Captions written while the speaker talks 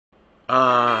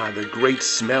Ah, the great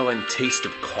smell and taste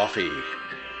of coffee.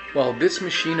 Well, this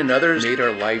machine and others made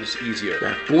our lives easier.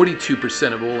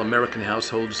 42% of all American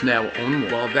households now own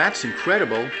one. While that's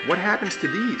incredible, what happens to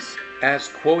these? As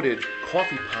quoted,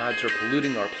 coffee pods are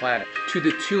polluting our planet to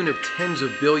the tune of tens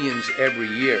of billions every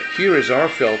year. Here is our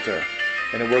filter,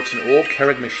 and it works in all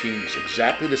Keurig machines,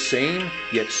 exactly the same,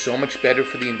 yet so much better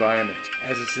for the environment,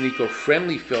 as it's an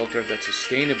eco-friendly filter that's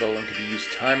sustainable and can be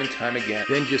used time and time again.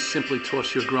 Then just simply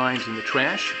toss your grinds in the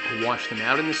trash or wash them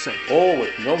out in the sink. All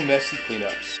with no messy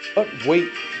cleanups. But wait,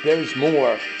 there's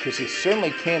more, because you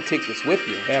certainly can't take this with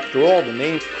you. After all, the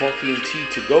name's Coffee and Tea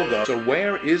to Go-Go. So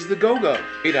where is the Go-Go?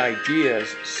 Great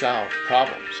ideas solve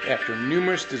problems. After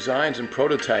numerous designs and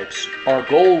prototypes, our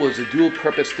goal was a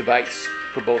dual-purpose device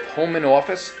for both home and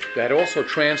office that also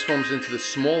transforms into the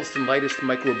smallest and lightest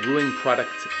micro-brewing product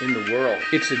in the world.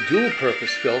 It's a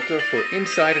dual-purpose filter for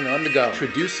inside and on the go,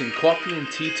 introducing Coffee and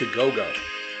Tea to Go-Go.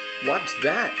 What's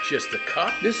that? Just a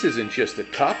cup? This isn't just a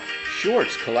cup. Sure,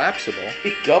 it's collapsible.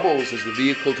 It doubles as the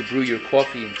vehicle to brew your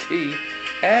coffee and tea,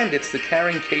 and it's the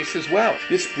carrying case as well.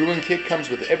 This brewing kit comes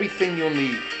with everything you'll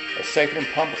need: a siphon and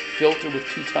pump, filter with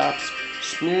 2 tops,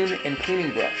 spoon, and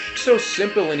cleaning brush. So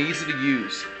simple and easy to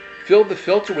use. Fill the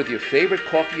filter with your favorite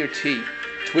coffee or tea.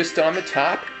 Twist on the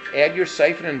top, add your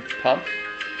siphon and pump,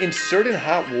 insert in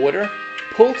hot water,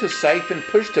 pull to siphon,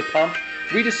 push to pump,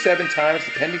 3 to 7 times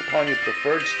depending upon your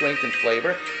preferred strength and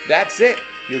flavor. That's it.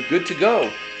 You're good to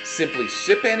go. Simply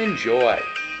sip and enjoy.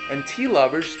 And tea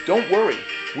lovers, don't worry.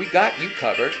 We got you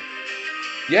covered.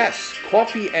 Yes,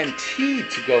 coffee and tea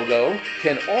to go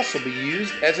can also be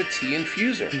used as a tea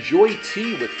infuser. Enjoy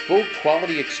tea with full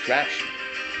quality extraction.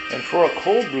 And for our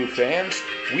cold brew fans,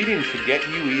 we didn't forget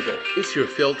you either. It's your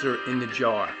filter in the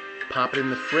jar. Pop it in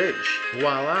the fridge.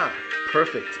 Voila!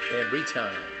 Perfect every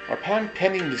time. Our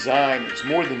patent-pending design is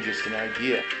more than just an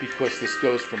idea, because this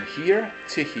goes from here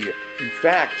to here. In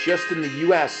fact, just in the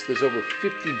US, there's over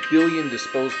 50 billion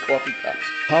disposed coffee cups.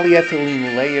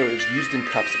 Polyethylene layer is used in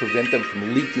cups to prevent them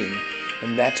from leaking,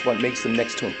 and that's what makes them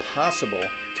next to impossible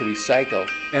to recycle.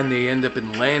 And they end up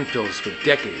in landfills for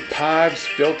decades. Pods,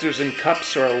 filters, and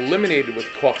cups are eliminated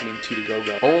with Coffee and Tea to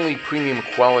Go-Go. Only premium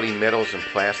quality metals and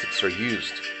plastics are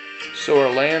used. So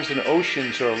our lands and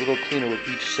oceans are a little cleaner with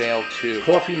each sale too.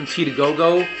 Coffee and Tea to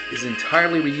Go-Go is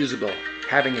entirely reusable,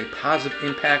 having a positive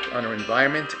impact on our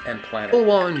environment and planet, all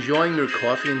while enjoying your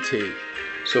coffee and tea.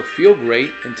 So feel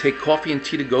great and take Coffee and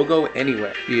Tea to Go-Go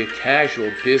anywhere. Be it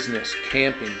casual, business,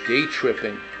 camping, day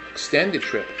tripping, extended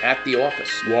trip, at the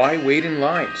office. Why wait in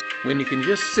lines when you can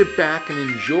just sit back and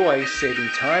enjoy, saving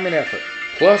time and effort?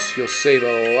 Plus, you'll save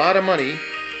a lot of money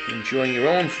enjoying your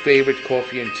own favorite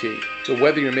coffee and tea. So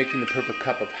whether you're making the perfect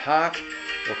cup of hot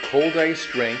or cold iced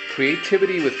drink,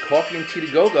 creativity with Coffee and Tea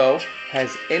to Go-Go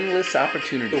has endless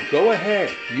opportunity. So go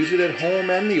ahead, use it at home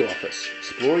and the office.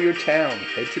 Explore your town,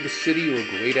 head to the city or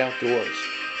great outdoors.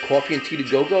 Coffee and Tea to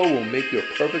Go-Go will make your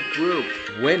perfect brew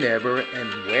whenever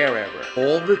and wherever,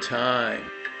 all the time.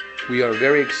 We are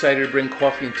very excited to bring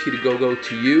Coffee and Tea to Go-Go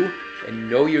to you, and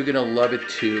know you're going to love it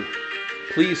too.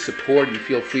 Please support and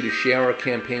feel free to share our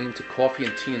campaign to coffee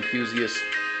and tea enthusiasts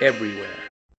everywhere.